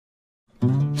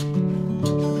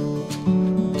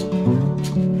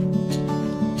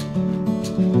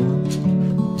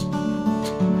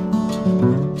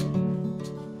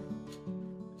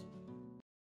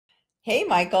Hey,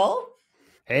 Michael.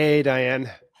 Hey, Diane.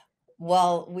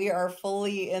 Well, we are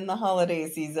fully in the holiday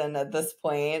season at this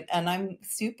point, and I'm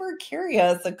super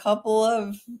curious. A couple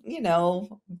of,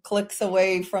 clicks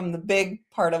away from the big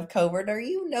part of COVID, are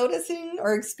you noticing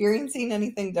or experiencing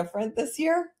anything different this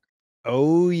year?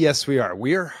 Oh, yes, we are.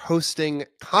 We are hosting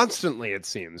constantly, it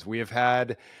seems. We have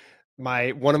had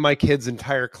my one of my kids'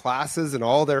 entire classes and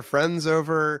all their friends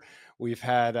over. We've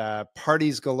had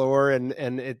parties galore, and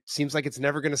it seems like it's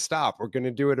never going to stop. We're going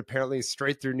to do it apparently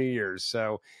straight through New Year's.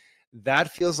 So that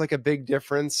feels like a big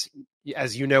difference.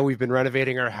 As you know, we've been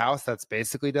renovating our house. That's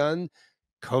basically done.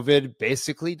 COVID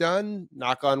basically done.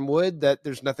 Knock on wood that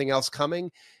there's nothing else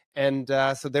coming. And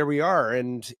so there we are.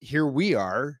 And here we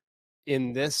are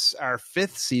in this, our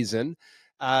fifth season,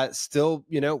 still,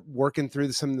 working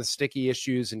through some of the sticky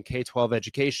issues in K-12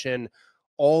 education,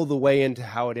 all the way into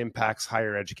how it impacts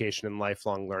higher education and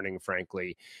lifelong learning,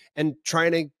 frankly, and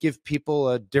trying to give people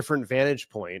a different vantage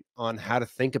point on how to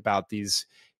think about these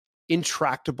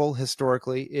intractable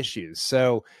historically issues.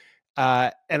 So,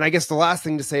 and I guess the last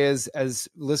thing to say is, as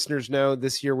listeners know,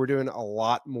 this year we're doing a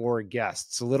lot more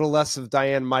guests, a little less of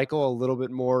Diane and Michael, a little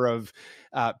bit more of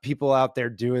people out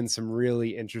there doing some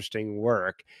really interesting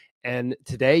work. And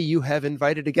today you have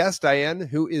invited a guest, Diane,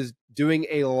 who is doing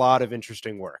a lot of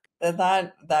interesting work.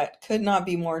 That could not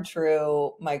be more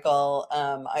true, Michael.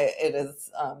 It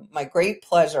is my great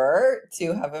pleasure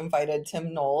to have invited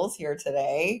Tim Knowles here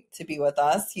today to be with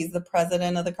us. He's the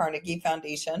president of the Carnegie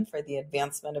Foundation for the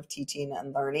Advancement of Teaching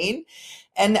and Learning.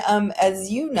 And as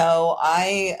you know,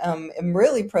 I am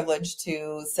really privileged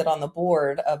to sit on the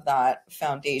board of that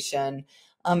foundation.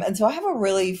 And so I have a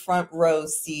really front row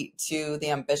seat to the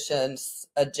ambitious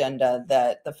agenda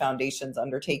that the foundation's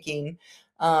undertaking.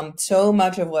 So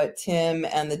much of what Tim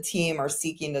and the team are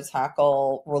seeking to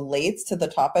tackle relates to the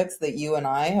topics that you and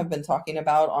I have been talking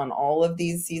about on all of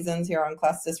these seasons here on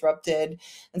Class Disrupted.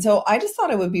 And so I just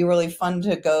thought it would be really fun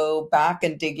to go back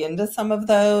and dig into some of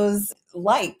those,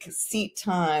 like seat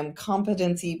time,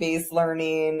 competency-based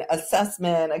learning,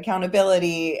 assessment,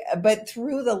 accountability, but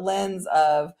through the lens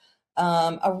of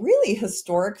a really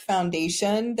historic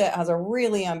foundation that has a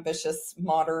really ambitious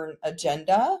modern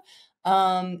agenda,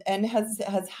 and has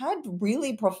had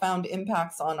really profound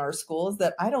impacts on our schools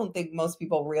that I don't think most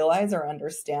people realize or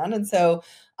understand. And so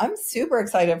I'm super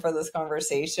excited for this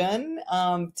conversation.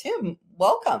 Tim,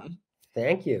 welcome.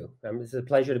 Thank you. It's a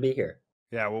pleasure to be here.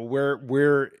 Yeah, well,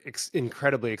 we're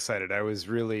incredibly excited. I was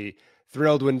really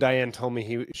thrilled when Diane told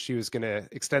me she was going to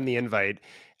extend the invite.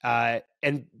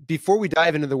 And before we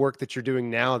dive into the work that you're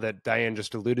doing now that Diane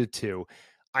just alluded to,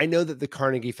 I know that the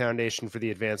Carnegie Foundation for the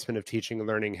Advancement of Teaching and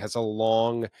Learning has a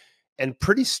long and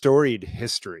pretty storied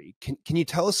history. Can you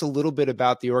tell us a little bit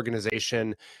about the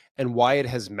organization and why it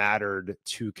has mattered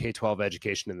to K-12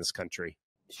 education in this country?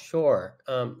 Sure.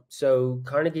 So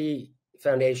Carnegie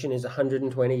Foundation is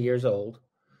 120 years old,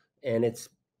 and it's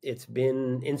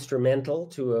been instrumental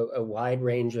to a wide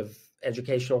range of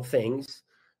educational things.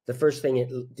 The first thing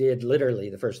it did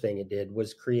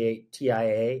was create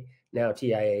TIA, now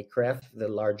TIA-CREF, the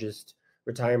largest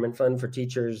retirement fund for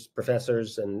teachers,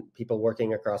 professors, and people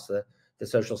working across the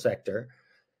social sector.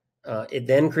 It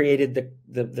then created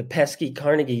the pesky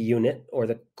Carnegie Unit, or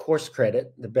the course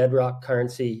credit, the bedrock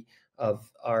currency of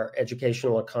our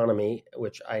educational economy,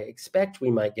 which I expect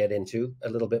we might get into a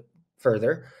little bit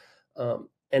further.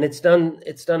 And it's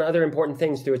done other important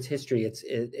things through its history.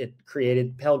 It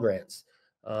created Pell Grants.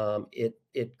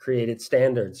 It created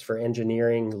standards for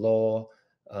engineering, law,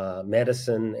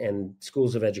 medicine, and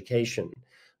schools of education.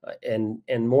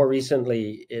 And more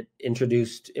recently, it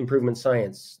introduced improvement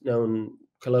science, known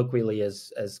colloquially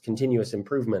as continuous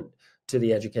improvement, to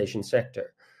the education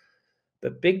sector.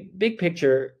 But big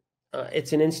picture,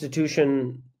 it's an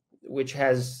institution which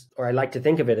has, or I like to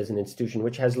think of it as an institution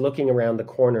which has looking around the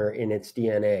corner in its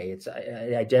DNA. It's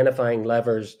identifying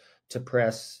levers to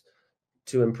press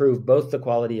to improve both the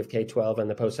quality of K-12 and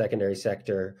the post-secondary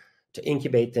sector, to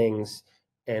incubate things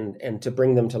and to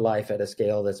bring them to life at a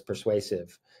scale that's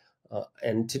persuasive.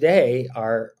 And today,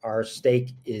 our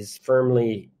stake is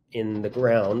firmly in the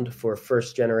ground for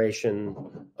first-generation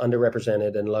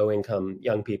underrepresented and low-income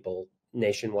young people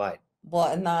nationwide.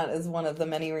 Well, and that is one of the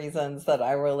many reasons that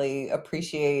I really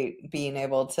appreciate being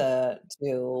able to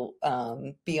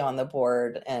be on the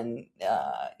board and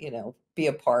be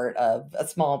a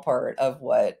small part of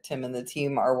what Tim and the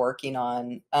team are working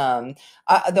on.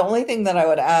 The only thing that I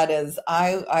would add is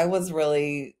I was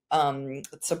really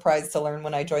surprised to learn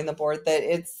when I joined the board that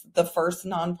it's the first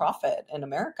nonprofit in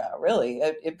America. Really,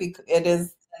 it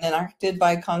is enacted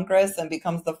by Congress and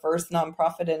becomes the first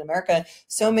nonprofit in America.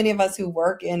 So many of us who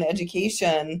work in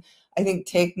education I think,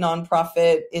 take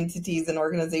nonprofit entities and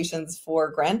organizations for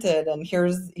granted. And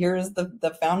here's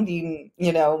the founding,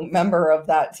 member of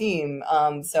that team.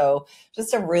 So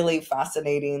just a really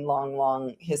fascinating,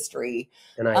 long history.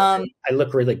 And I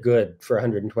look really good for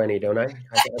 120, don't I?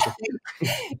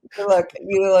 You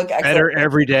look excellent. Better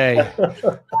every day.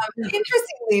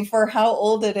 Interestingly, for how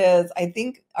old it is, I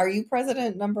think, are you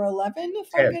president number 11, if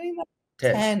 10. I'm getting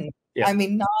that? 10. Yeah. I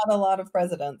mean, not a lot of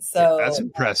presidents. So yeah, that's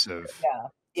impressive.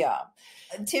 Yeah.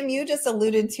 Tim, you just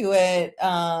alluded to it.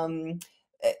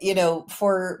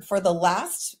 For the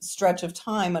last stretch of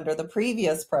time under the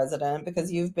previous president,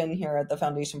 because you've been here at the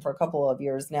foundation for a couple of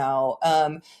years now,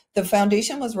 the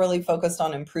foundation was really focused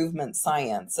on improvement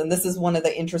science. And this is one of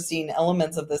the interesting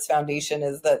elements of this foundation,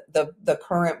 is that the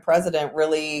current president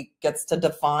really gets to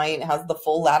has the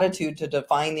full latitude to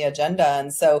define the agenda.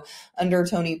 And so under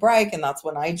Tony Breik, and that's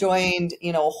when I joined,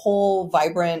 a whole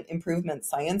vibrant improvement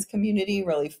science community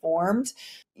really formed.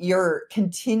 You're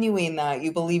continuing that.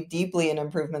 You believe deeply in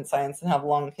improvement science and have a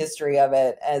long history of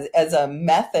it as a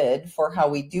method for how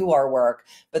we do our work,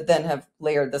 but then have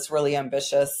layered this really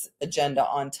ambitious agenda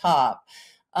on top.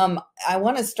 I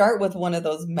want to start with one of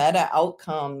those meta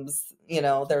outcomes.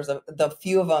 There's the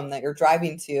few of them that you're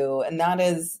driving to, and that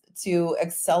is to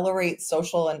accelerate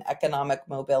social and economic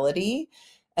mobility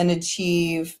and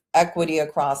achieve equity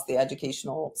across the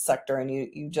educational sector. And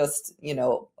you just,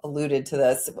 alluded to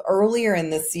this. Earlier in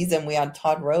this season, we had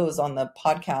Todd Rose on the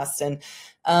podcast, and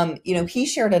he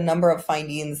shared a number of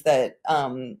findings that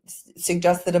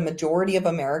suggest that a majority of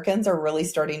Americans are really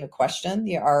starting to question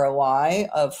the ROI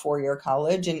of four-year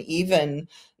college and even,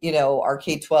 our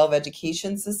K-12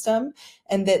 education system,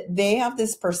 and that they have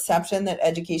this perception that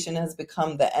education has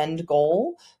become the end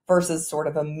goal versus sort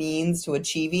of a means to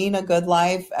achieving a good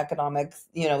life, economic,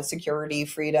 security,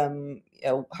 freedom,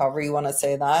 however you want to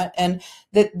say that. And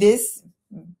that this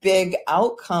big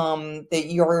outcome that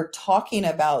you're talking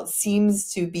about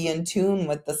seems to be in tune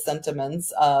with the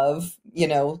sentiments of,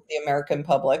 the American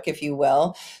public, if you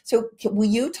will. So will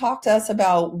you talk to us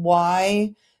about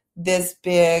why this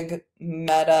big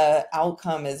meta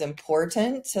outcome is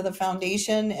important to the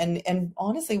foundation, and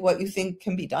honestly, what you think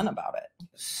can be done about it?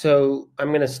 So I'm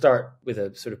going to start with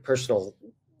a sort of personal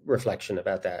reflection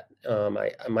about that.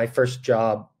 My first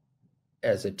job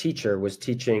as a teacher was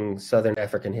teaching Southern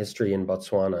African history in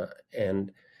Botswana,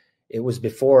 and it was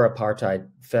before apartheid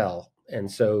fell.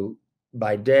 And so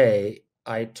by day,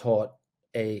 I taught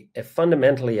a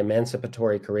fundamentally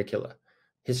emancipatory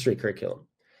history curriculum.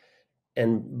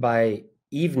 And by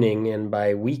evening and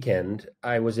by weekend,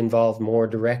 I was involved more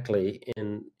directly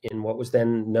in what was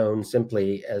then known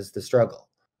simply as the struggle.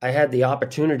 I had the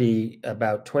opportunity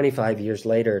about 25 years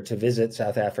later to visit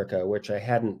South Africa, which I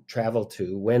hadn't traveled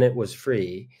to when it was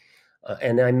free.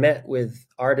 And I met with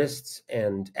artists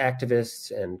and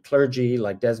activists and clergy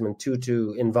like Desmond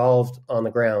Tutu involved on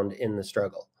the ground in the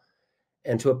struggle.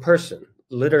 And to a person,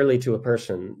 literally to a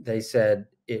person, they said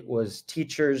it was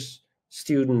teachers,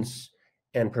 students,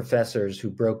 and professors who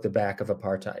broke the back of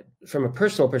apartheid. From a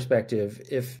personal perspective,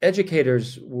 if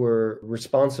educators were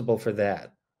responsible for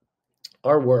that,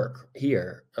 our work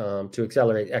here to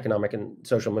accelerate economic and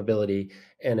social mobility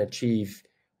and achieve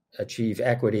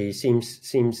equity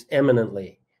seems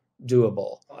eminently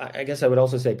doable. I guess I would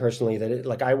also say personally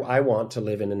that I want to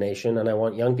live in a nation, and I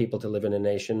want young people to live in a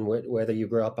nation, whether you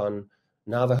grew up on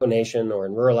Navajo Nation or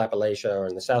in rural Appalachia or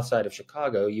in the south side of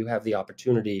Chicago, you have the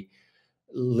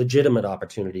legitimate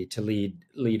opportunity to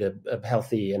lead a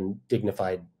healthy and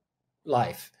dignified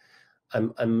life.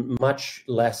 I'm much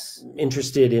less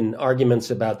interested in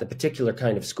arguments about the particular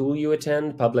kind of school you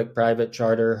attend, public, private,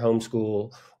 charter,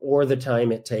 homeschool, or the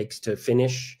time it takes to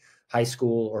finish high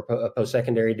school or a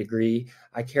post-secondary degree.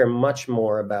 I care much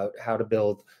more about how to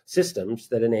build systems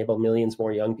that enable millions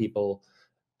more young people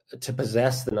to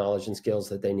possess the knowledge and skills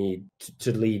that they need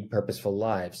to lead purposeful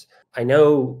lives. I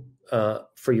know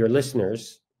for your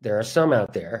listeners, there are some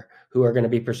out there who are going to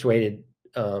be persuaded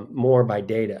more by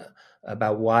data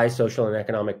about why social and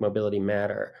economic mobility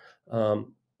matter.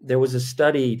 There was a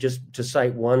study, just to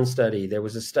cite one study, there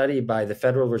was a study by the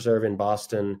Federal Reserve in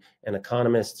Boston and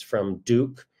economists from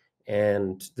Duke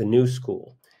and the New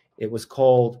School. It was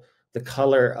called The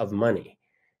Color of Money.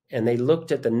 And they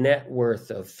looked at the net worth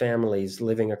of families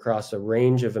living across a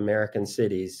range of American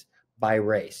cities by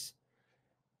race.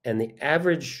 And the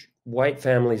average white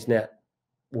family's net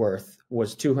worth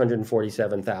was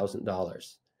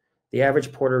 $247,000. The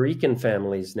average Puerto Rican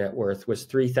family's net worth was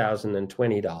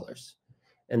 $3,020.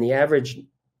 And the average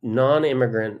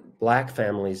non-immigrant Black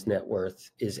family's net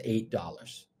worth is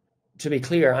 $8. to be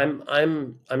clear,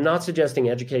 I'm not suggesting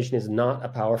education is not a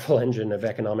powerful engine of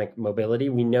economic mobility.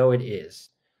 We know it is.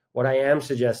 What I am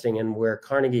suggesting, and where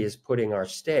Carnegie is putting our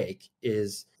stake,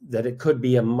 is that it could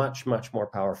be a much, much more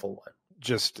powerful one.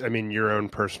 Just, I mean, your own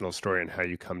personal story and how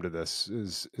you come to this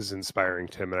is inspiring,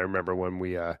 Tim. And I remember when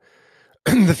we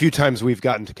the few times we've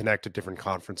gotten to connect at different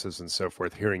conferences and so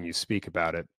forth, hearing you speak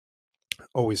about it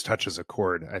always touches a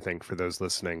chord, I think, for those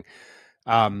listening.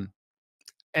 And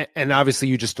obviously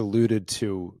you just alluded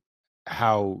to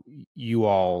how you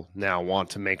all now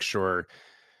want to make sure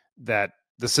that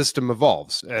the system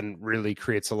evolves and really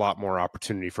creates a lot more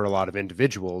opportunity for a lot of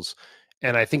individuals.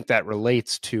 And I think that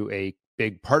relates to a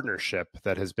big partnership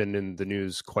that has been in the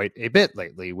news quite a bit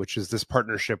lately, which is this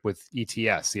partnership with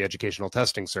ETS, the Educational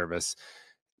Testing Service.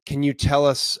 Can you tell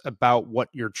us about what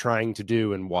you're trying to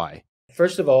do and why?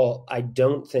 First of all, I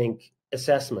don't think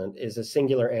assessment is a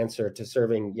singular answer to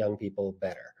serving young people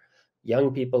better.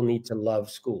 Young people need to love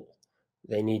school.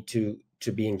 They need to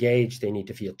be engaged. They need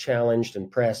to feel challenged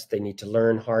and pressed. They need to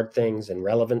learn hard things and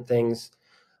relevant things.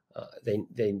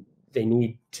 They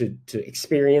need to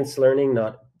experience learning,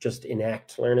 not just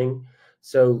enact learning.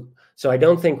 So I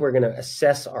don't think we're going to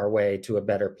assess our way to a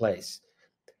better place.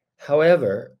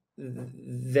 However,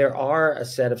 there are a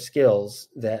set of skills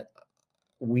that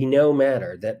we know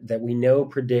matter, that we know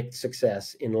predict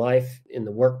success in life, in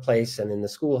the workplace, and in the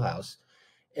schoolhouse.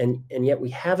 And yet we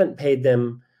haven't paid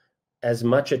them as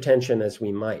much attention as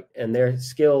we might. And they're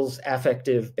skills,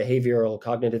 affective, behavioral,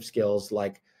 cognitive skills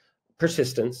like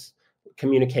persistence,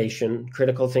 communication,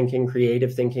 critical thinking,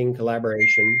 creative thinking,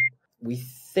 collaboration. We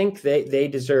think they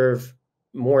deserve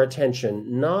more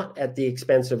attention, not at the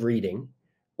expense of reading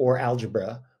or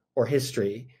algebra or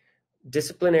history.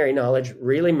 Disciplinary knowledge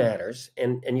really matters,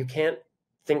 and you can't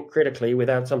think critically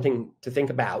without something to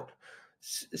think about.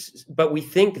 But we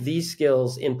think these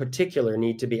skills in particular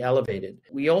need to be elevated.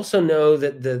 We also know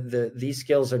that these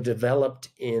skills are developed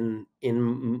in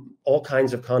all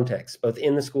kinds of contexts, both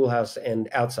in the schoolhouse and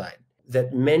outside,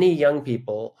 that many young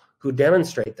people who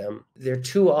demonstrate them, they're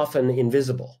too often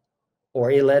invisible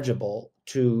or illegible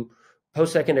to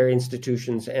post-secondary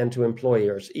institutions and to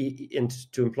employers,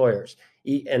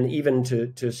 and even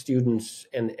to students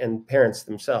and parents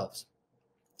themselves.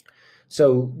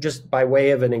 So just by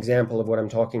way of an example of what I'm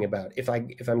talking about, if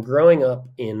I'm growing up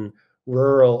in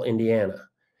rural Indiana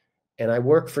and I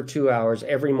work for 2 hours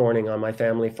every morning on my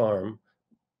family farm,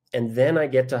 and then I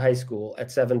get to high school at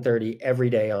 7:30 every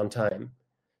day on time,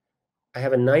 I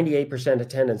have a 98%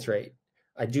 attendance rate.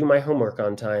 I do my homework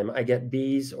on time. I get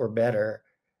B's or better.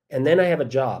 And then I have a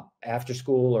job after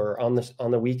school or on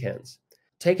the weekends.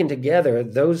 Taken together,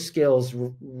 those skills,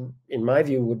 in my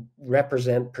view, would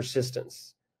represent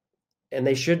persistence. And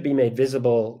they should be made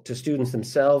visible to students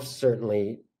themselves,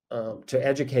 certainly, to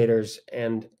educators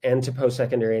and to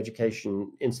post-secondary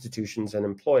education institutions and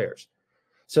employers.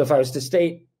 So if I was to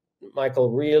state,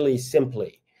 Michael, really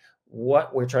simply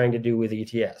what we're trying to do with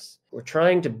ETS, we're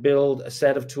trying to build a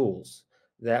set of tools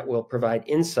that will provide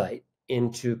insight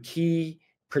into key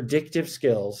predictive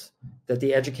skills that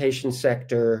the education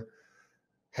sector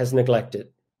has neglected.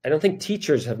 I don't think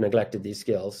teachers have neglected these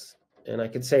skills, and I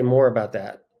could say more about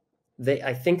that.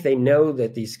 I think they know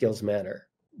that these skills matter,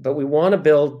 but we want to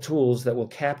build tools that will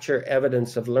capture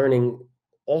evidence of learning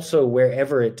also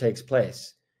wherever it takes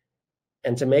place,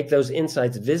 and to make those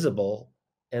insights visible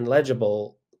and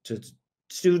legible to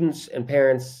students and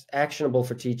parents, actionable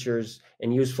for teachers,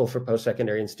 and useful for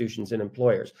post-secondary institutions and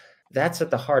employers. That's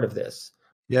at the heart of this.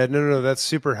 Yeah, no, that's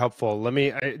super helpful.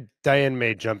 Diane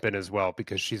may jump in as well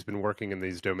because she's been working in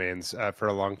these domains for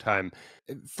a long time.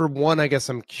 For one, I guess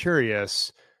I'm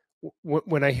curious,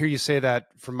 when I hear you say that,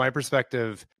 from my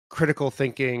perspective, critical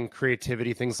thinking,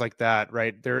 creativity, things like that,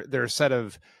 right? They're a set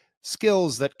of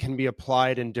skills that can be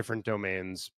applied in different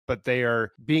domains, but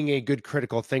being a good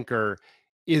critical thinker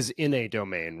is in a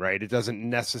domain, right? It doesn't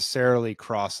necessarily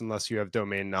cross unless you have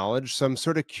domain knowledge. So I'm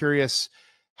sort of curious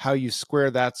how you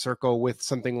square that circle with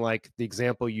something like the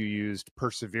example you used,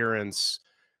 perseverance,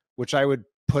 which I would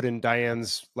put in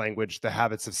Diane's language, the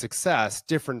habits of success,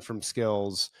 different from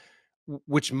skills,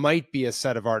 which might be a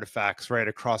set of artifacts, right,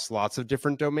 across lots of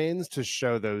different domains to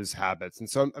show those habits. And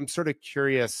so I'm sort of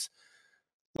curious,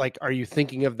 like, are you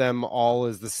thinking of them all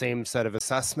as the same set of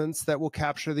assessments that will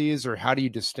capture these, or how do you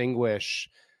distinguish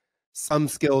some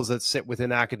skills that sit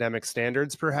within academic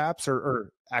standards, perhaps,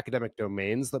 or academic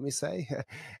domains, let me say,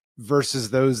 versus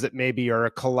those that maybe are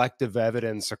a collective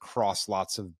evidence across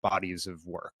lots of bodies of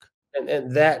work?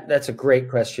 And that's a great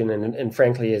question, and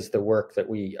frankly is the work that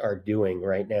we are doing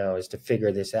right now, is to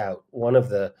figure this out. One of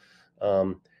the,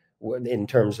 in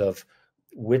terms of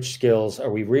which skills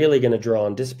are we really going to draw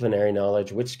on disciplinary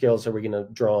knowledge? Which skills are we going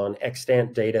to draw on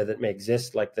extant data that may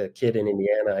exist, like the kid in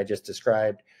Indiana I just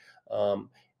described?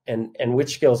 And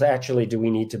which skills actually do we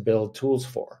need to build tools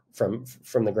for from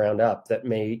the ground up that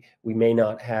we may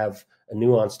not have a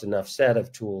nuanced enough set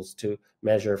of tools to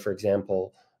measure, for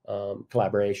example,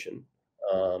 collaboration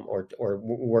or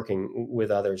working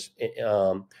with others.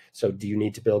 So do you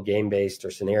need to build game-based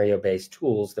or scenario-based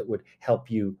tools that would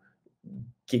help you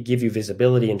give you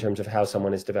visibility in terms of how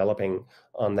someone is developing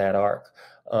on that arc?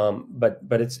 But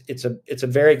it's a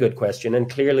very good question, and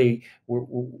clearly,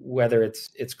 whether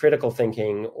it's critical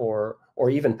thinking or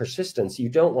even persistence, you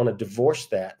don't want to divorce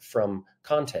that from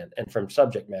content and from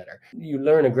subject matter. You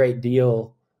learn a great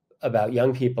deal about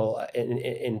young people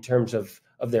in terms of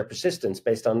their persistence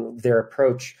based on their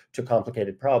approach to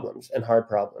complicated problems and hard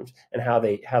problems and how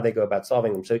they go about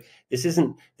solving them. So this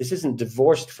isn't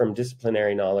divorced from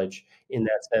disciplinary knowledge in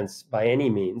that sense by any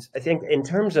means. I think in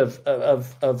terms of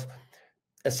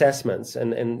assessments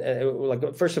and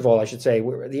like, first of all, I should say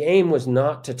the aim was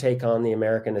not to take on the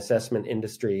American assessment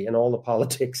industry and all the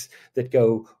politics that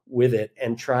go with it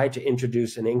and try to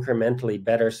introduce an incrementally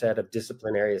better set of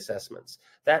disciplinary assessments.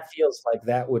 That feels like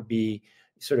that would be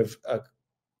sort of a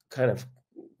kind of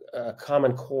a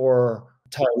common core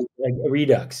time, like a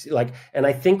redux, and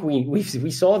I think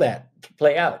we saw that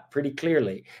play out pretty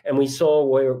clearly, and we saw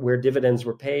where dividends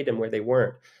were paid and where they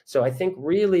weren't. So I think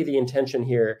really the intention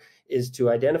here is to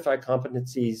identify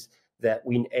competencies that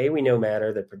we know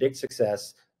matter, that predict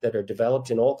success, that are developed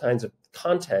in all kinds of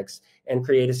contexts, and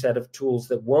create a set of tools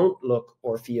that won't look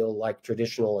or feel like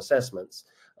traditional assessments,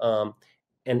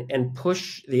 and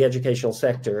push the educational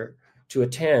sector to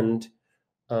attend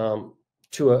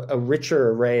to a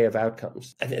richer array of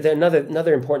outcomes.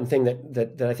 Another important thing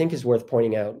that I think is worth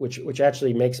pointing out, which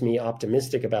actually makes me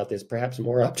optimistic about this, perhaps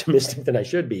more optimistic than I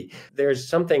should be. There's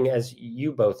something, as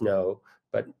you both know,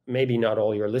 but maybe not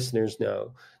all your listeners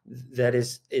know, that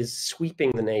is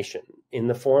sweeping the nation in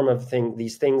the form of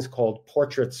these things called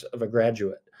portraits of a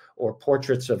graduate or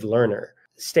portraits of learner.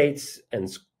 States and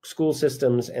school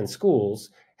systems and schools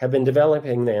have been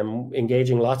developing them,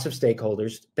 engaging lots of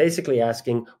stakeholders, basically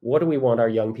asking, what do we want our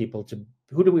young people to,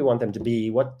 who do we want them to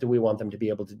be? What do we want them to be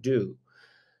able to do?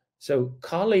 So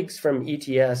colleagues from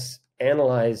ETS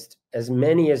analyzed as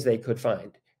many as they could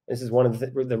find. This is one of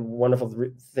the wonderful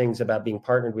things about being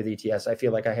partnered with ETS. I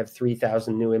feel like I have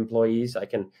 3,000 new employees. I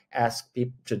can ask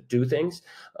people to do things.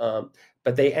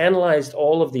 But they analyzed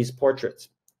all of these portraits.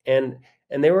 And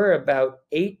there were about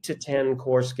 8 to 10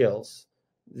 core skills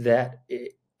that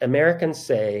Americans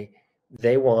say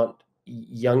they want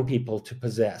young people to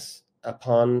possess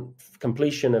upon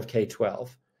completion of K-12.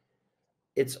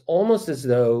 It's almost as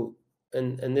though,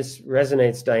 and this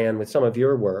resonates, Diane, with some of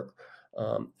your work,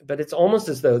 but it's almost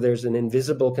as though there's an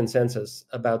invisible consensus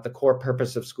about the core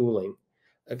purpose of schooling,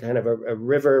 a kind of a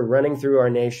river running through our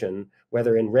nation,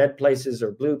 whether in red places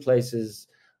or blue places,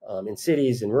 in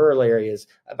cities, in rural areas,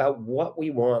 about what we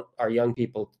want our young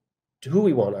people to, who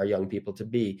we want our young people to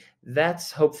be.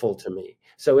 That's hopeful to me.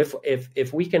 So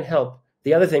if we can help,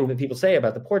 the other thing that people say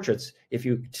about the portraits, if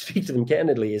you speak to them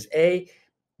candidly, is A,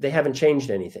 they haven't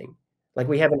changed anything. Like,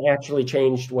 we haven't actually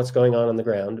changed what's going on the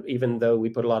ground, even though we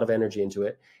put a lot of energy into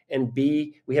it. And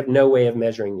B, we have no way of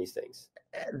measuring these things.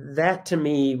 That to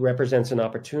me represents an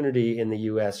opportunity in the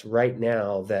US right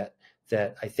now that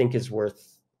I think is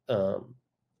worth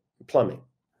plumbing.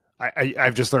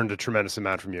 I've just learned a tremendous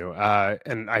amount from you.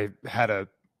 And I had a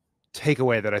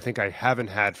takeaway that I think I haven't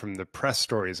had from the press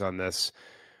stories on this,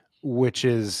 which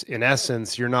is, in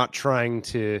essence, you're not trying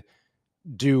to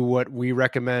do what we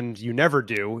recommend you never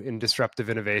do in disruptive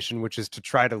innovation, which is to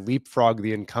try to leapfrog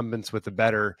the incumbents with a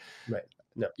better,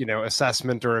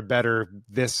 assessment or a better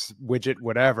this widget,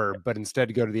 whatever, but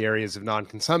instead go to the areas of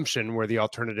non-consumption where the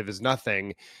alternative is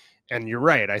nothing. And you're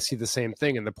right. I see the same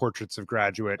thing in the portraits of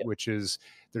graduate, which is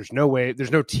there's no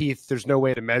teeth, there's no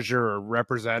way to measure or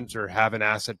represent or have an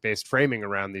asset-based framing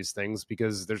around these things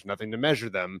because there's nothing to measure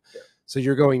them. Yeah. So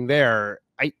you're going there.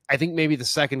 I think maybe the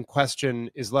second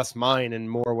question is less mine and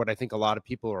more what I think a lot of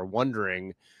people are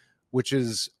wondering, which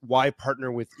is why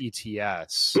partner with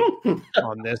ETS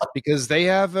on this? Because they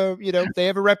have a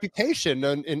reputation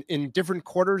in different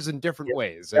quarters in different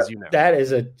ways, as you know. That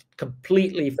is a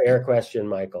completely fair question,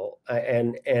 Michael.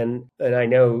 And I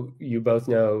know you both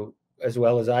know as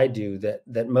well as I do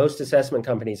that most assessment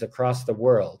companies across the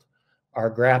world are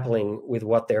grappling with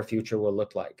what their future will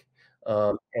look like,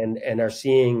 and are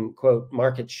seeing, quote,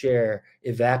 market share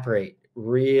evaporate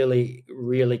really,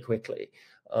 really quickly.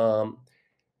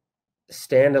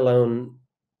 Standalone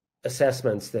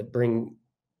assessments that bring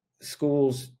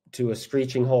schools to a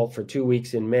screeching halt for 2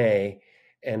 weeks in May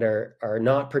and are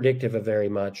not predictive of very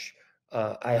much,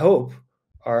 I hope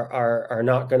are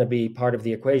not going to be part of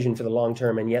the equation for the long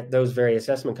term. And yet those very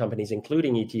assessment companies,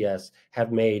 including ETS,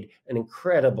 have made an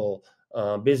incredible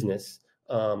business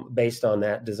based on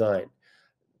that design.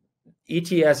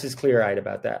 ETS is clear-eyed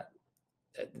about that,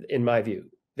 in my view.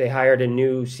 They hired a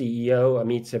new CEO,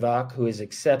 Amit Sevak, who is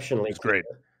exceptionally clear.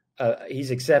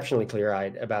 He's exceptionally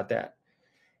clear-eyed about that.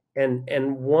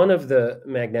 And one of the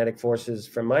magnetic forces,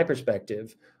 from my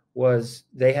perspective, was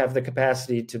they have the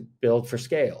capacity to build for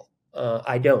scale.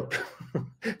 I don't.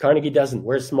 Carnegie doesn't.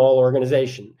 We're a small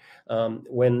organization.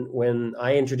 When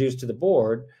I introduced to the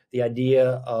board the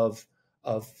idea of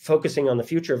focusing on the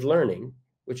future of learning,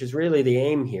 which is really the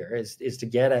aim here, is to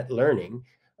get at learning.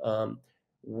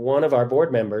 One of our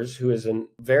board members, who is a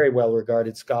very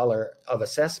well-regarded scholar of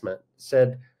assessment,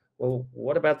 said, well,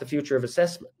 what about the future of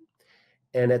assessment?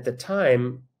 And at the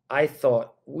time, I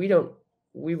thought, we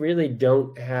really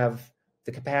don't have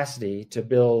the capacity to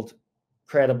build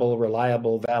credible,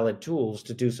 reliable, valid tools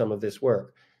to do some of this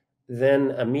work. Then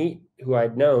Amit, who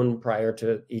I'd known prior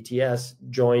to ETS,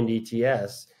 joined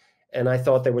ETS, and I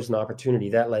thought there was an opportunity.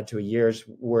 That led to a year's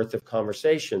worth of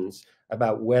conversations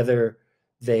about whether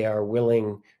they are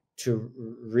willing to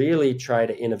really try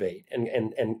to innovate and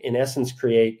in essence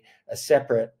create a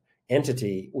separate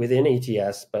entity within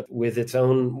ETS, but with its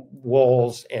own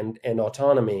walls and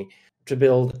autonomy, to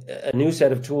build a new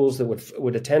set of tools that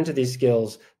would attend to these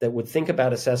skills, that would think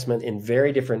about assessment in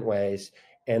very different ways,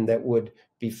 and that would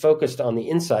be focused on the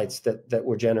insights that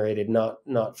were generated,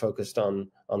 not focused on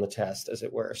the test, as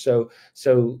it were. So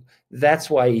that's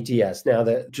why ETS. Now,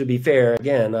 to be fair,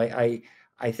 again,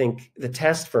 I think the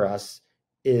test for us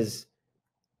is,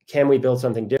 can we build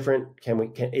something different?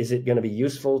 Is it going to be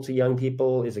useful to young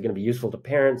people? Is it going to be useful to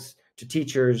parents, to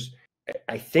teachers?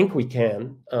 I think we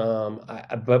can,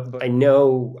 but I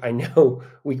know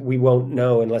we won't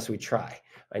know unless we try.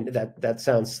 That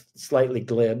sounds slightly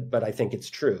glib, but I think it's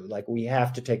true. Like, we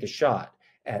have to take a shot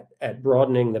at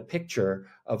broadening the picture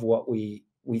of what we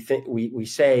think we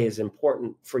say is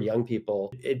important for young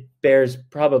people. It bears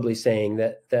probably saying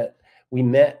that we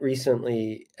met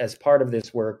recently as part of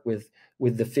this work with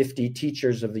the 50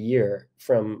 teachers of the year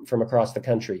from across the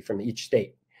country, from each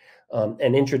state,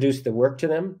 and introduced the work to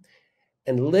them.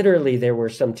 And literally, there were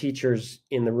some teachers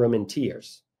in the room in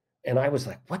tears. And I was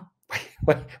like, what,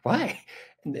 why?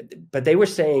 But they were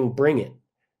saying, bring it.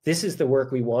 This is the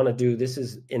work we want to do. This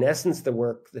is, in essence, the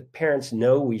work that parents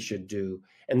know we should do.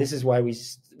 And this is why we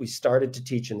started to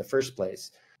teach in the first place.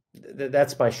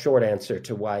 That's my short answer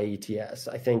to why ETS,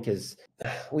 I think, is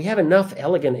we have enough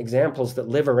elegant examples that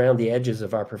live around the edges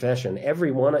of our profession.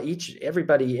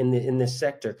 Everybody in this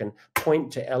sector can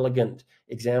point to elegant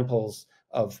examples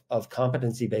of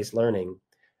competency-based learning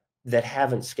that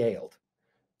haven't scaled.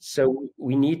 So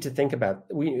we need to think about,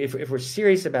 if we're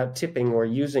serious about tipping or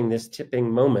using this tipping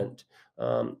moment,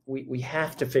 we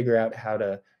have to figure out how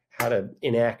to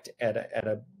enact at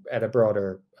a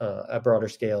broader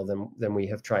scale than we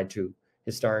have tried to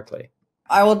historically.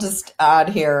 I will just add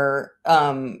here,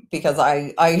 because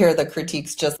I hear the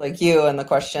critiques just like you and the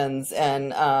questions,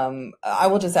 and I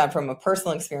will just add from a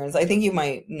personal experience. I think you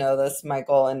might know this,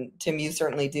 Michael, and Tim, you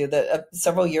certainly do, that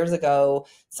several years ago,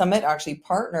 Summit actually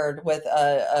partnered with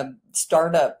a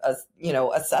startup,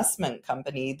 assessment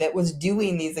company that was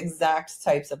doing these exact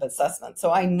types of assessments.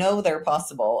 So I know they're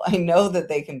possible. I know that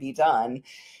they can be done.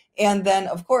 And then,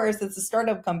 of course, it's a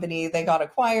startup company. They got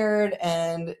acquired,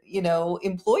 and,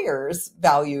 employers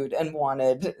valued and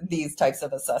wanted these types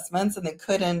of assessments, and they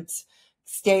couldn't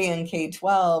stay in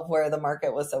K-12 where the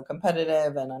market was so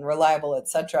competitive and unreliable, et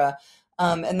cetera.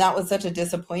 And that was such a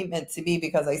disappointment to me,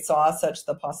 because I saw such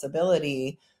the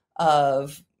possibility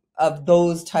of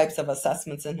those types of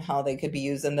assessments and how they could be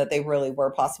used, and that they really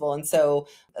were possible. And so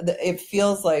it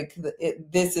feels like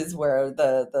this is where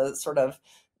the sort of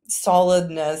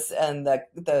solidness and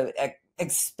the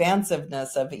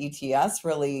expansiveness of ETS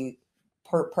really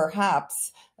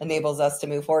perhaps enables us to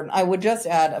move forward. And I would just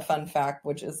add a fun fact,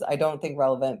 which is, I don't think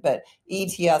relevant, but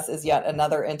ETS is yet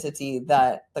another entity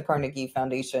that the Carnegie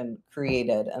Foundation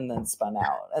created and then spun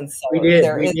out. And so we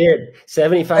did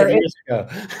 75 years ago.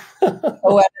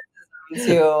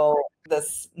 To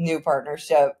this new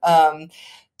partnership.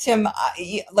 Tim,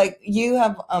 you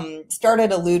have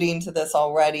started alluding to this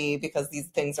already, because these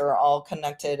things are all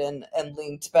connected and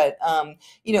linked. But,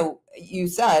 you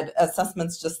said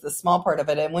assessment's just the small part of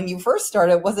it. And when you first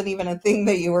started, it wasn't even a thing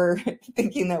that you were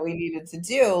thinking that we needed to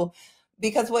do,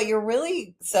 because what you're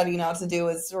really setting out to do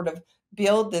is sort of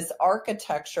build this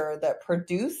architecture that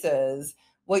produces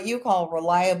what you call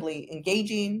reliably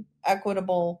engaging,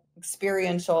 equitable,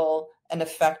 experiential, and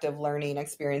effective learning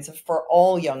experience for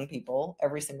all young people,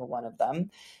 every single one of them.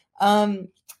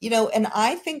 And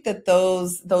I think that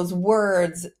those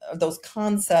words, those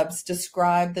concepts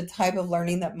describe the type of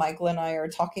learning that Michael and I are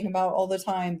talking about all the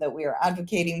time, that we are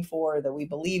advocating for, that we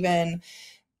believe in.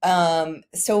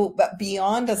 But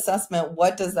beyond assessment,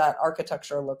 what does that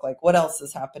architecture look like? What else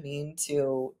is happening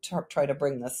to try to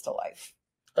bring this to life?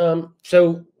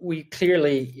 So we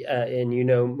clearly,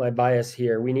 and my bias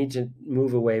here, we need to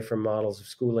move away from models of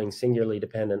schooling singularly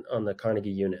dependent on the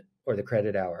Carnegie Unit or the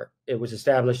credit hour. It was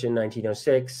established in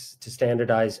 1906 to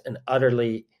standardize an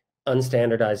utterly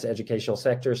unstandardized educational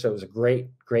sector. So it was a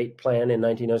great plan in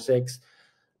 1906.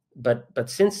 But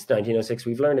since 1906,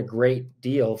 we've learned a great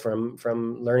deal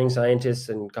from learning scientists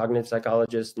and cognitive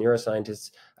psychologists,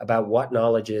 neuroscientists about what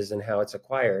knowledge is and how it's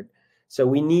acquired. So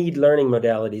we need learning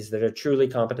modalities that are truly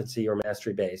competency or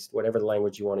mastery based, whatever the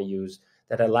language you want to use,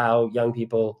 that allow young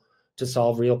people to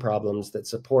solve real problems, that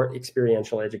support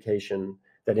experiential education,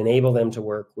 that enable them to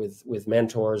work with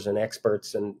mentors and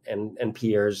experts and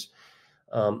peers.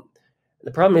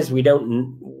 The problem is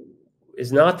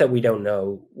is not that we don't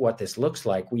know what this looks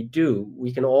like. We do.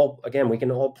 We can all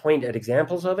point at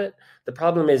examples of it. The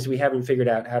problem is we haven't figured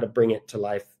out how to bring it to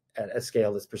life at a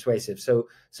scale that's persuasive. So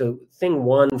thing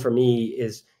one for me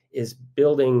is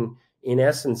building, in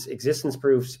essence, existence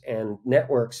proofs and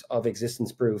networks of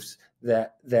existence proofs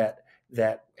that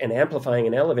and amplifying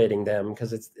and elevating them,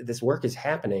 because this work is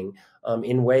happening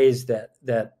in ways that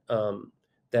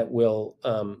will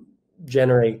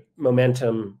generate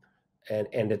momentum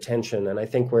and attention. And I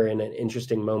think we're in an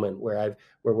interesting moment where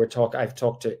I've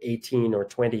talked to 18 or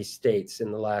 20 states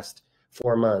in the last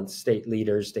 4 months, state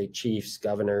leaders, state chiefs,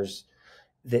 governors.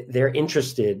 They're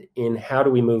interested in how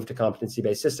do we move to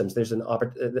competency-based systems. There's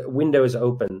the window is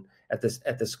open at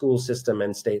the school system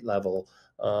and state level.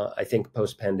 I think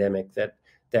post-pandemic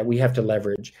that we have to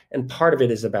leverage, and part of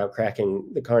it is about cracking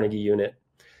the Carnegie Unit.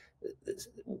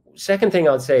 Second thing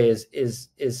I'll say is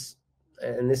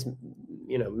and this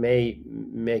may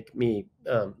make me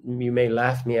you may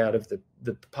laugh me out of the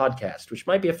podcast, which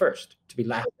might be a first to be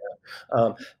laughed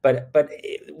at. But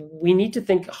we need to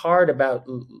think hard about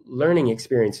learning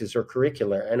experiences or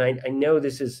curricular. And I know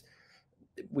this is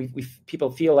people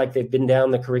feel like they've been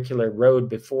down the curricular road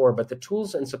before, but the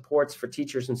tools and supports for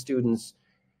teachers and students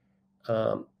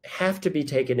have to be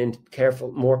taken into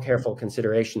more careful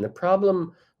consideration. The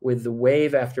problem with the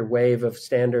wave after wave of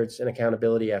standards and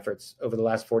accountability efforts over the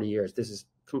last 40 years, this is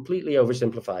completely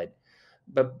oversimplified,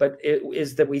 but it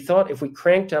is that we thought if we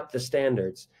cranked up the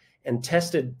standards and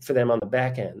tested for them on the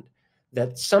back end,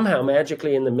 that somehow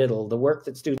magically in the middle, the work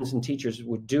that students and teachers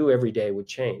would do every day would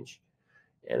change.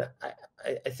 And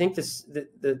I think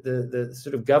the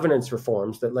sort of governance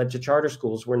reforms that led to charter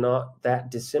schools were not that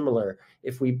dissimilar.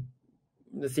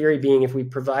 The theory being, if we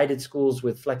provided schools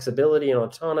with flexibility and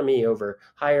autonomy over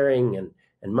hiring and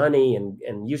money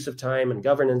and use of time and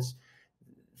governance,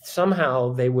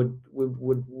 somehow they would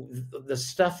the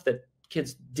stuff that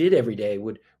kids did every day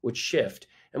would shift.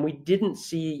 And we didn't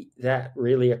see that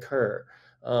really occur.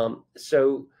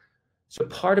 So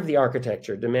part of the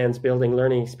architecture demands building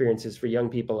learning experiences for young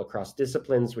people across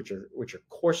disciplines, which are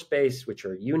course-based, which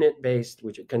are unit-based,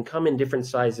 which can come in different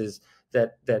sizes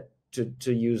that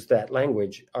to use that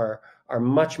language, are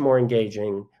much more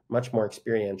engaging, much more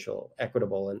experiential,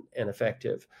 equitable, and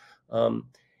effective.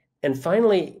 And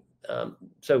finally,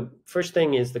 so first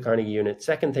thing is the Carnegie Unit.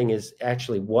 Second thing is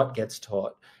actually what gets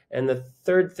taught. And the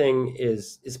third thing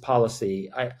is policy.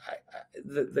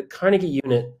 The Carnegie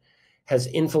Unit has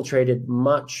infiltrated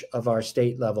much of our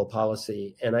state level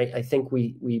policy. And I think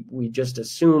we just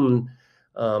assume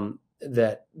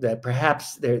that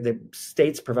perhaps the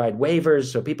states provide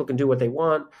waivers so people can do what they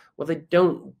want. Well, they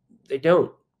don't.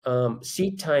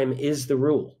 Seat time is the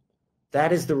rule.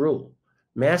 That is the rule.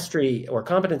 Mastery or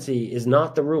competency is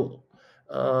not the rule.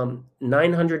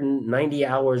 990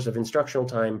 hours of instructional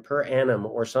time per annum,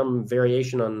 or some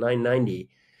variation on 990,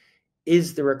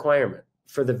 is the requirement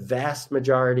for the vast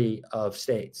majority of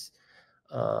states.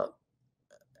 I'm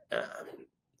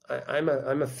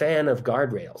a fan of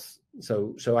guardrails.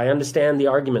 So I understand the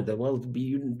argument that, well,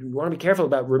 you want to be careful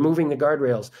about removing the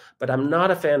guardrails, but I'm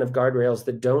not a fan of guardrails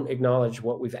that don't acknowledge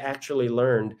what we've actually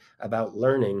learned about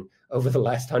learning over the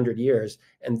last 100 years.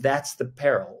 And that's the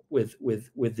peril with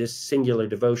this singular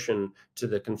devotion to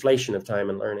the conflation of time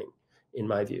and learning, in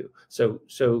my view. So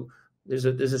there's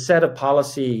a set of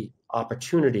policy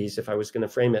opportunities, if I was going to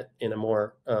frame it in a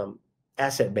more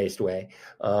asset-based way,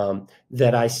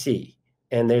 that I see.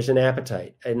 And there's an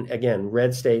appetite. And again,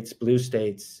 red states, blue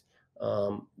states,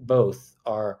 both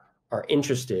are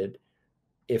interested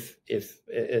if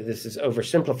this is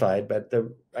oversimplified, but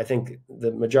I think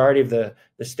the majority of the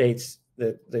states,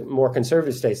 the more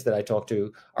conservative states that I talk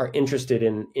to, are interested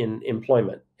in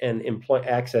employment and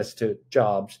access to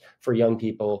jobs for young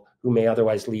people who may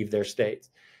otherwise leave their states.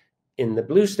 In the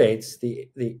blue states, the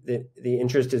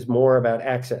interest is more about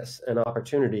access and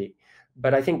opportunity,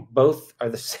 but I think both are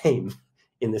the same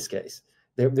in this case.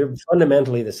 They're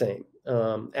fundamentally the same.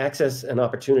 Access and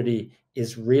opportunity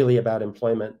is really about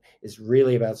employment, is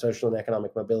really about social and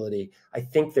economic mobility. I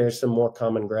think there's some more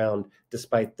common ground,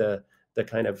 despite the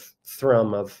kind of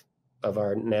thrum of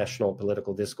our national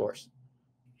political discourse.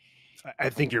 I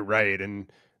think you're right.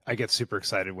 And I get super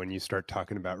excited when you start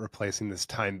talking about replacing this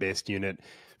time-based unit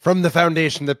from the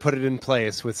foundation that put it in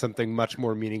place with something much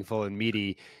more meaningful and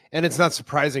meaty. And it's not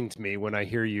surprising to me when I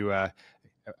hear you, I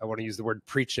want to use the word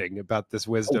preaching about this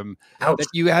wisdom that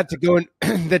you had to go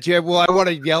and that you, well, I want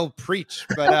to yell preach,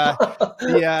 but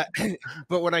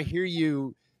but when I hear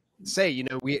you say, you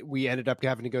know, we ended up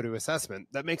having to go to assessment,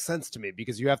 that makes sense to me,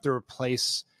 because you have to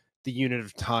replace the unit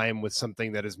of time with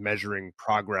something that is measuring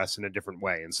progress in a different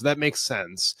way. And so that makes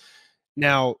sense.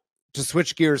 Now, to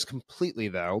switch gears completely,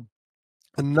 though,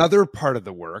 another part of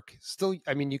the work still,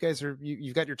 I mean, you guys are,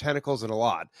 you've got your tentacles in a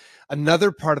lot.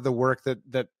 Another part of the work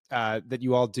that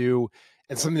you all do,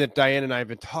 and something that Diane and I have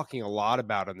been talking a lot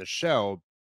about on the show,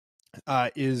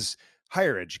 is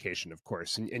higher education, of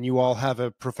course. And you all have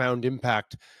a profound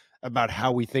impact about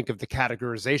how we think of the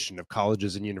categorization of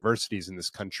colleges and universities in this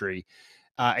country.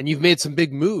 And you've made some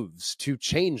big moves to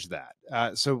change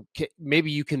that. So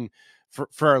maybe you can,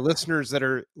 for our listeners that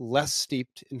are less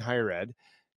steeped in higher ed,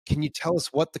 can you tell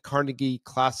us what the Carnegie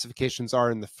classifications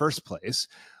are in the first place,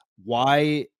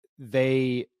 why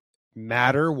they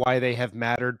matter, why they have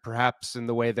mattered perhaps in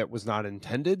the way that was not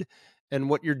intended, and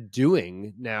what you're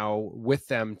doing now with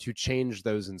them to change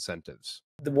those incentives?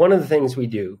 One of the things we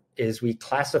do is we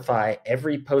classify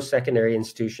every post-secondary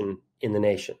institution in the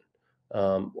nation.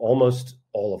 Almost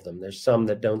all of them. There's some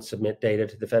that don't submit data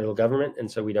to the federal government, and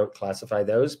so we don't classify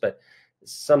those, but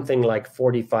something like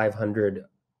 4,500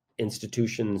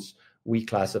 institutions we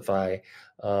classify.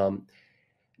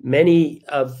 Many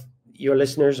of your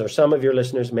listeners, or some of your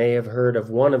listeners, may have heard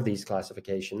of one of these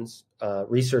classifications,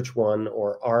 Research 1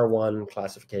 or R1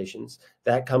 classifications.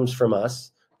 That comes from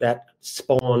us. That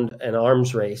spawned an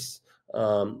arms race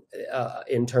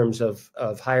in terms of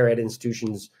higher ed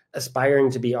institutions aspiring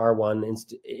to be R1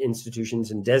 institutions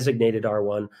and designated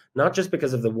R1, not just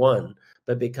because of the one,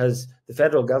 but because the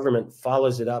federal government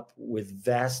follows it up with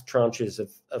vast tranches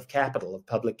of capital, of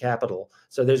public capital.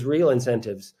 So there's real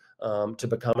incentives to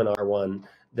become an R1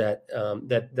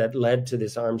 that led to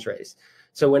this arms race.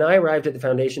 So when I arrived at the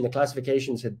foundation, the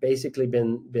classifications had basically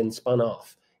been spun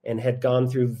off and had gone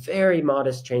through very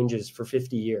modest changes for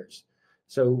 50 years.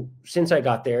 So since I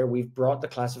got there, we've brought the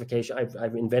classification.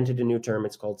 I've invented a new term.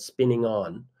 It's called spinning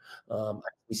on.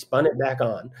 We spun it back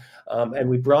on, and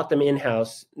we brought them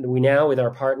in-house. We now, with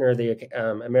our partner, the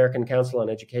American Council on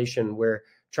Education, we're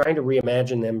trying to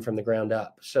reimagine them from the ground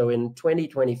up. So in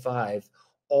 2025,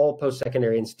 all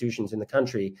post-secondary institutions in the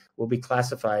country will be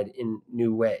classified in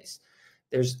new ways.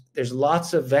 There's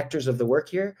lots of vectors of the work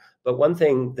here, but one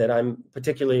thing that I'm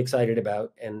particularly excited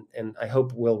about, and I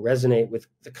hope will resonate with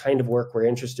the kind of work we're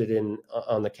interested in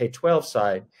on the K-12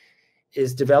 side,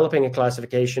 is developing a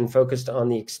classification focused on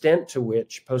the extent to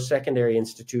which post-secondary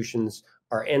institutions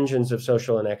are engines of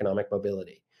social and economic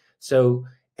mobility. So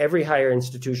every higher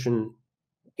institution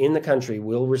in the country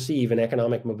will receive an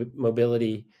economic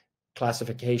mobility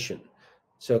classification.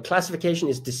 So classification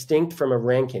is distinct from a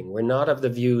ranking. We're not of the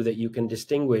view that you can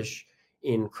distinguish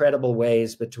in credible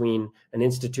ways between an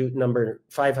institute number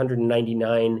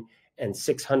 599 and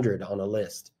 600 on a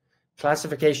list.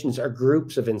 Classifications are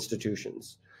groups of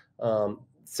institutions.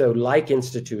 So like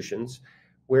institutions,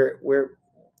 we're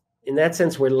in that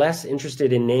sense, we're less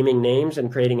interested in naming names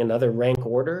and creating another rank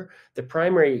order. The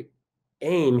primary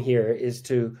aim here is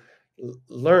to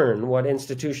learn what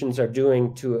institutions are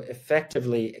doing to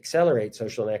effectively accelerate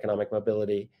social and economic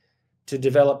mobility, to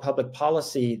develop public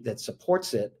policy that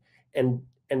supports it. And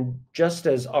just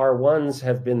as R1s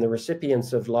have been the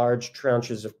recipients of large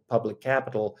tranches of public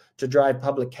capital, to drive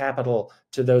public capital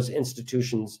to those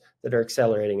institutions that are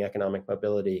accelerating economic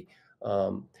mobility.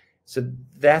 So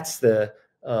that's the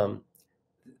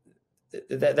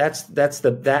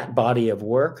that body of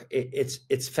work.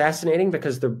 It's fascinating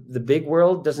because the big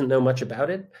world doesn't know much about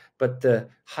it, but the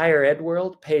higher ed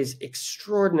world pays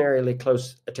extraordinarily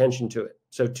close attention to it.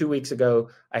 So 2 weeks ago,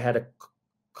 I had a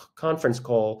conference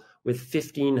call with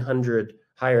 1,500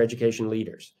 higher education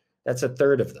leaders. That's a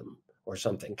third of them or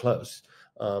something close.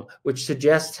 which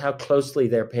suggests how closely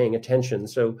they're paying attention.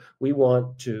 So we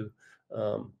want to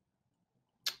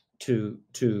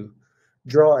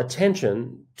draw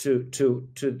attention to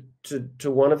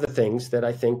one of the things that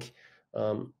I think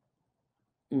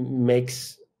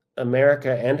makes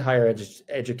America and higher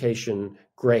education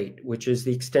great, which is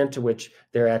the extent to which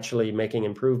they're actually making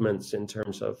improvements in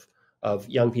terms of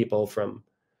young people from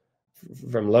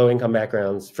low-income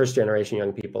backgrounds, first-generation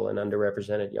young people, and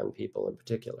underrepresented young people in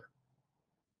particular.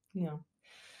 Yeah.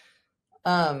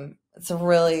 It's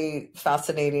really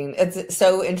fascinating. It's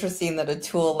so interesting that a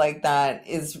tool like that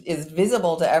is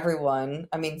visible to everyone.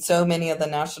 I mean, so many of the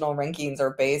national rankings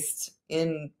are based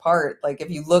in part, like if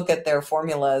you look at their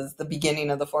formulas, the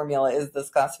beginning of the formula is this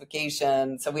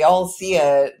classification. So we all see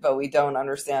it, but we don't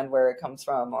understand where it comes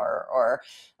from,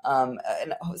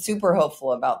 and super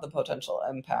hopeful about the potential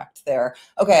impact there.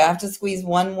 Okay, I have to squeeze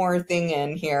one more thing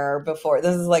in here before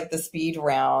this is like the speed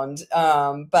round.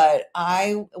 But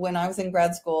when I was in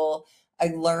grad school, I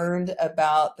learned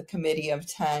about the Committee of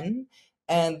 10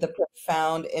 and the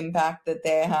profound impact that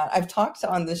they had. I've talked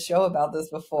on this show about this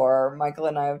before. Michael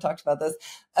and I have talked about this,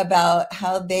 about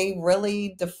how they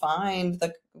really defined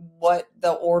what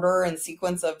the order and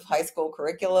sequence of high school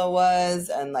curricula was,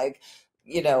 and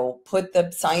put the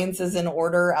sciences in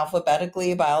order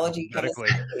alphabetically, biology, chemistry,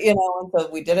 and so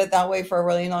we did it that way for a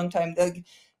really long time.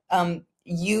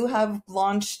 You have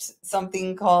launched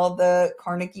something called the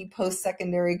Carnegie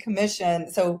Post-Secondary Commission.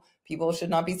 So people should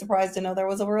not be surprised to know there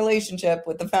was a relationship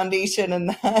with the foundation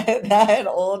and that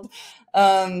old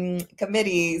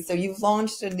committee. So you've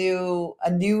launched a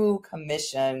new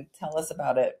commission. Tell us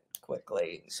about it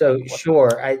quickly. So sure,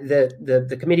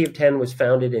 the Committee of 10 was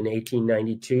founded in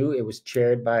 1892. It was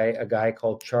chaired by a guy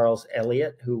called Charles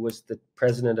Eliot, who was the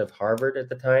president of Harvard at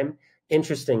the time.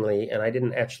 Interestingly, and I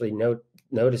didn't actually know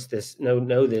this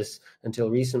until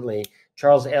recently,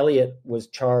 Charles Eliot was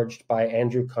charged by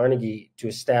Andrew Carnegie to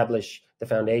establish the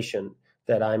foundation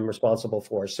that I'm responsible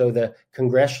for. So the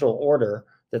congressional order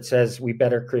that says we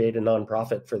better create a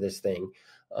nonprofit for this thing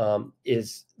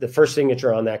is the first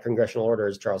signature on that congressional order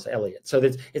is Charles Eliot. So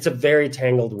it's a very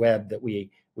tangled web that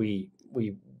we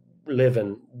live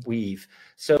and weave.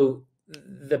 So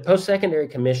the Post-Secondary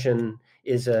Commission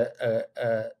is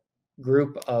a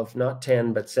group of not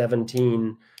 10 but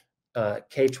 17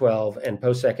 K-12 and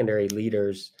post-secondary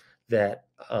leaders that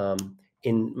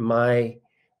in my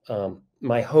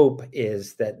hope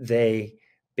is that they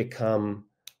become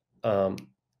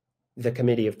the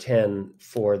Committee of 10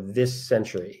 for this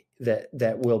century,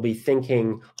 that will be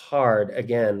thinking hard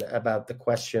again about the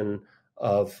question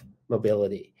of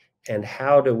mobility and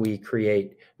how do we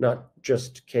create not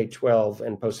just K-12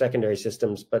 and post-secondary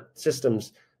systems, but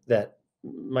systems that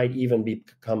might even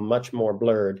become much more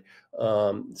blurred.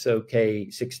 So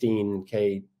K-16,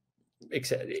 K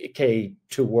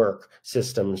to work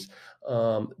systems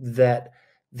that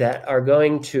are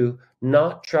going to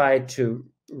not try to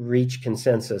reach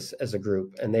consensus as a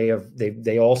group, and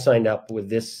they all signed up with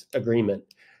this agreement.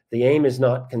 The aim is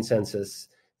not consensus.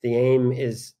 The aim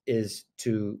is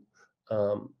to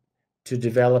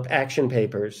develop action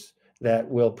papers that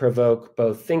will provoke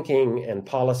both thinking and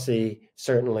policy,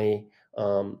 certainly,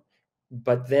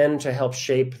 but then to help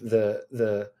shape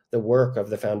the work of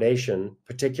the foundation,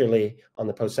 particularly on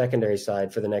the post-secondary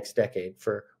side for the next decade,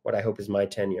 for what I hope is my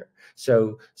tenure.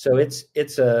 So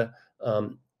it's a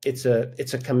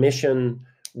commission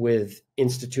with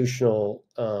institutional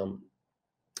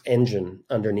engine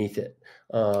underneath it.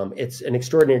 It's an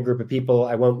extraordinary group of people.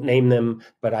 I won't name them,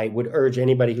 but I would urge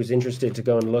anybody who's interested to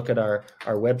go and look at our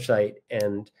website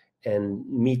and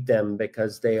meet them,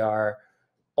 because they are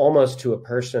almost to a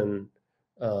person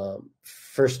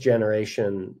first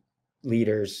generation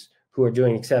leaders who are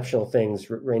doing exceptional things,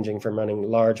 ranging from running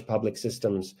large public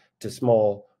systems to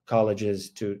small colleges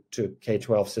to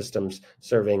K-12 systems,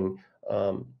 serving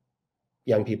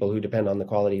young people who depend on the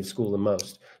quality of school the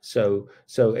most. So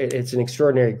it's an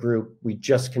extraordinary group. We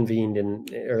just convened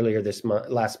earlier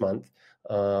last month,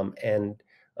 and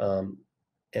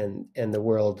the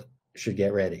world should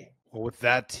get ready. Well, with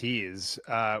that tease,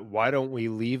 why don't we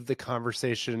leave the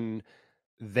conversation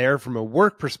there from a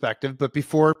work perspective? But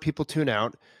before people tune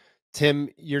out, Tim,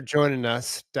 you're joining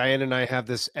us. Diane and I have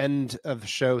this end of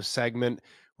show segment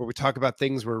where we talk about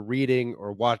things we're reading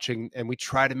or watching, and we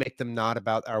try to make them not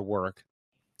about our work.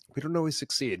 We don't always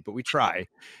succeed, but we try.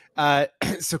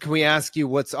 So can we ask you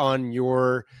what's on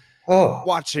your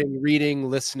watching, reading,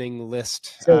 listening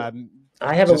list? So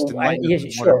I have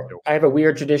I have a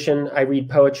weird tradition. I read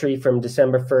poetry from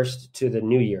December 1st to the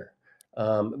New Year,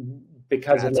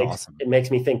 because it makes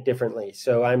me think differently.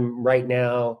 So I'm right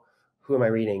now who am I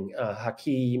reading?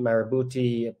 Haki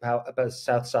Marabuti, about a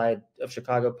South Side of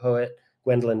Chicago poet,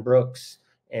 Gwendolyn Brooks,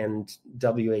 and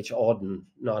W.H. Auden,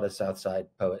 not a South Side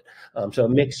poet. So a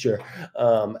mixture.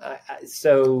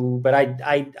 But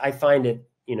I find it,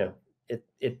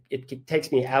 it takes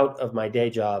me out of my day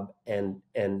job and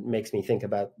makes me think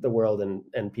about the world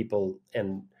and people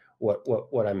and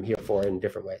what I'm here for in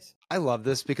different ways. I love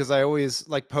this because I always,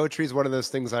 like, poetry is one of those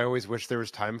things I always wish there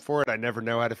was time for it. I never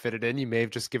know how to fit it in. You may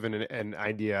have just given an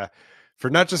idea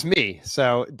for not just me.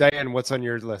 So Diane, what's on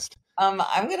your list? I'm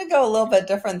going to go a little bit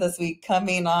different this week,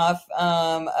 coming off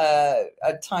a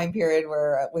time period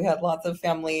where we had lots of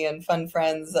family and fun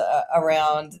friends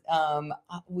around.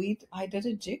 I did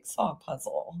a jigsaw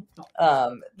puzzle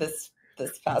this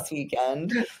past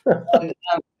weekend. And,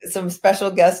 some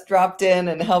special guests dropped in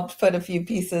and helped put a few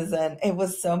pieces in. It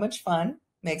was so much fun.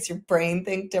 Makes your brain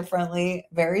think differently.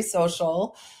 Very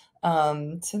social.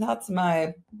 So that's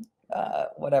my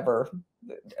whatever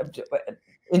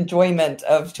enjoyment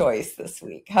of choice this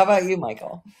week. How about you,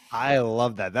 Michael? I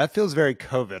love that. That feels very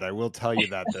COVID. I will tell you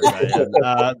that, though,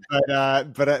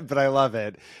 Diane. But I love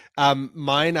it.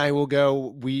 Mine, I will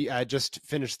go. We just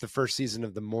finished the first season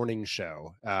of The Morning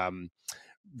Show.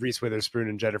 Reese Witherspoon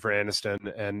and Jennifer Aniston,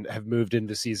 and have moved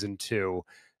into season 2,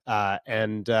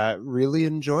 and really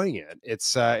enjoying it.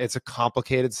 It's a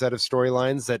complicated set of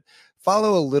storylines that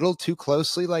follow a little too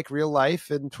closely like real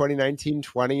life in 2019,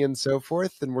 20, and so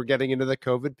forth. And we're getting into the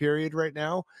COVID period right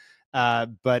now.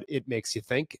 But it makes you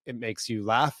think, it makes you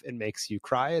laugh, it makes you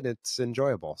cry, and it's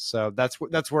enjoyable. So that's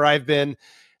where I've been.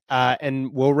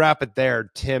 And we'll wrap it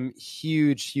there. Tim,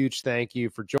 huge thank you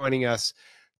for joining us,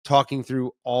 talking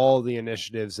through all the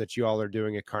initiatives that you all are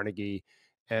doing at Carnegie.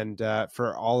 And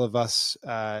for all of us,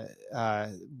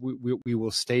 we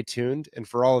will stay tuned. And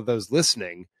for all of those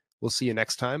listening, we'll see you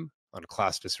next time on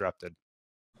Class Disrupted.